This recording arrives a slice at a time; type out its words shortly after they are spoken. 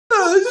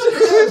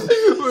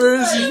Where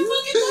is he? You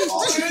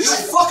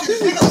fucking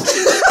nigga.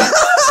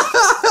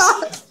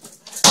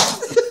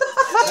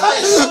 What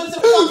the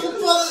fucking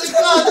blood of the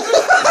gun?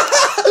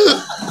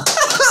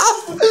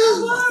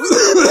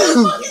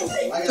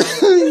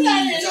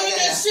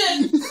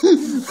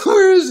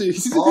 Where is he?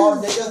 Oh,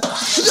 nigga.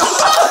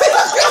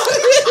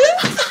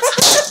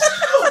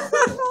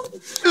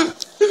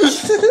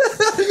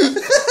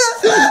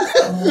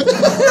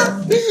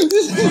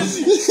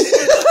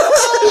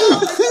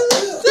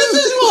 This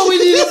is what we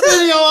need a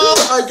video of.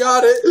 I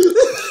got it.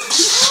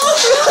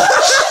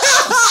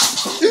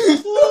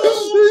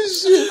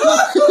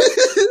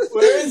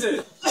 Where is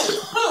it?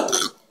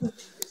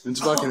 It's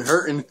fucking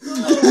hurting.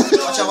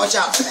 Watch out, watch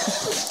out.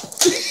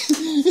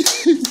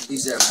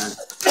 He's there, man.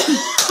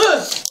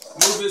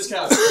 Move this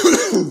couch.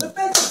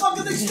 The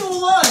fucking thing's still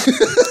alive.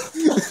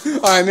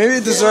 Alright, maybe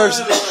it deserves.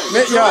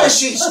 Dry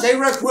sheets, they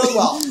work real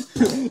well.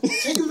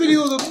 Take a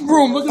video of the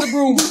broom. Look at the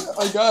broom.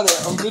 I got it.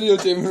 I'm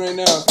videotaping right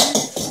now.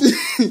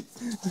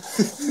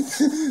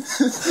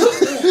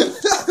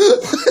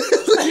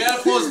 You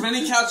gotta pull as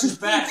many couches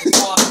back as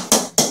possible.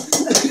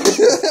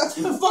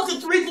 The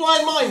fucking 3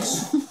 blind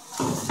mice.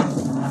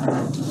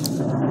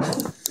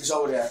 He's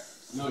over there.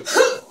 No, Yeah,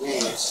 he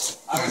is.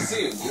 I don't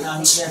see him. No,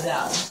 he's dead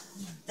now.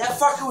 That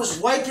fucker was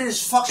wiping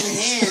his fucking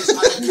hands on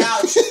the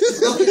couch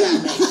looking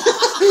at me.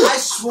 I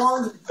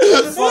swung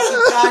the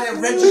fucking guy at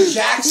Reggie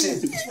Jackson.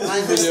 And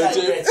I missed that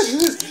bitch.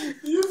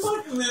 You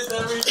fucking missed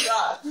every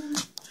shot.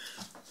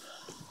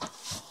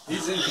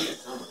 He's in here.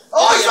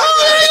 Oh, he's right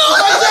there!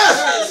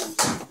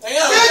 Hang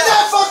on. Get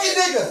that fucking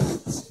nigga!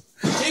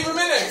 Keep him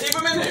in there. Keep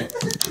him in there.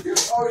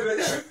 Oh, he's right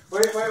there.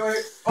 Wait.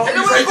 Oh, Hey,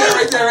 he's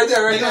right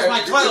there.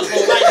 My toilet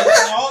bowl right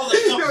in all the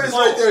He's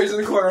right there. He's in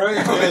the corner. Right?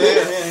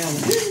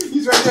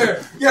 He's right there.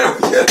 Get him.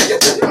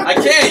 I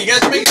can't. You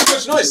guys are making too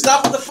much noise.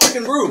 Stop with the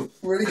fucking broom.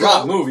 Where'd he go?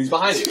 Rob, move. He's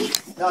behind you.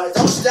 No,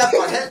 don't step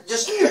on him.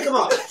 Just pick him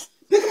up.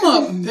 Pick him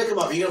up. Pick him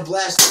up. You're gonna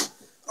blast him.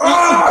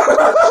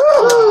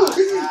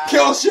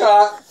 Kill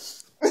shot.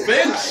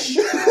 Bitch.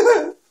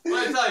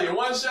 What did I tell you?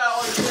 One shot,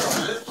 one kill.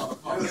 This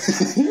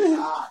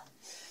motherfucker.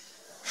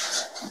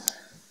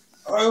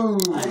 Oh.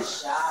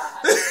 Nice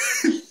shot.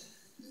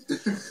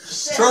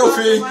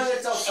 Trophy. Come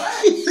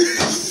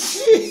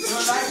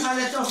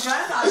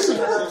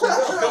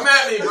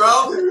at me, bro.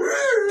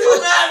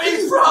 Come at me,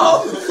 bro.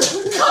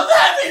 Come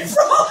at me,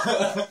 bro.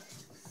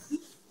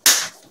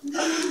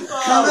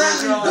 Come at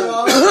me,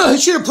 bro. He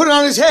should have put it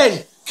on his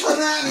head. Come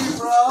at me,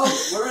 bro.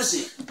 Where is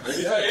he? Right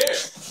here.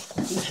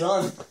 He's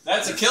done.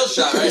 That's a kill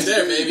shot right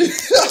there, baby.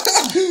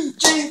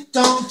 Ding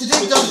dong,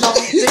 ding dong dong,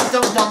 ding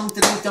dong dong,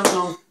 ding dong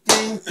dong,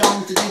 ding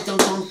dong, ding dong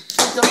dong,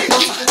 ding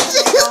dong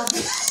dong.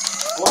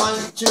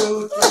 1,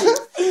 2, 3.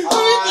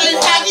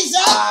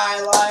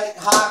 I like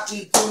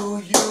hockey.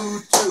 Do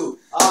you too?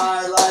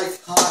 I like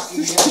hockey.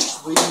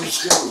 Yes, we do.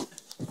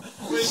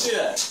 Let me see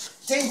that.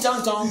 Ding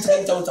dong dong,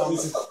 ding dong dong.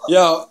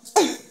 Yo.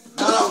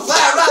 No,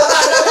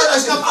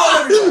 it's got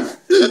blood everywhere.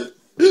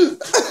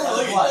 Oh,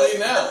 look, he's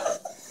bleeding out.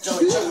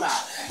 Joey, check him out.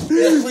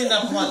 Yeah, clean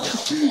that blood now.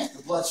 Yeah,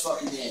 the blood's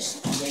fucking nasty.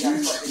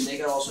 They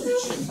got also do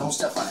shit. Don't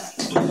step on that.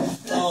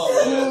 Oh,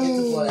 Get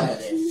the blood out of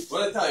there. what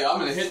did I tell you? I'm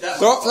gonna hit that.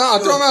 Throw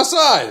him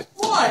outside.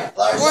 Why?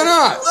 Why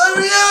not? Let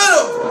me at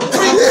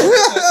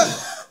him!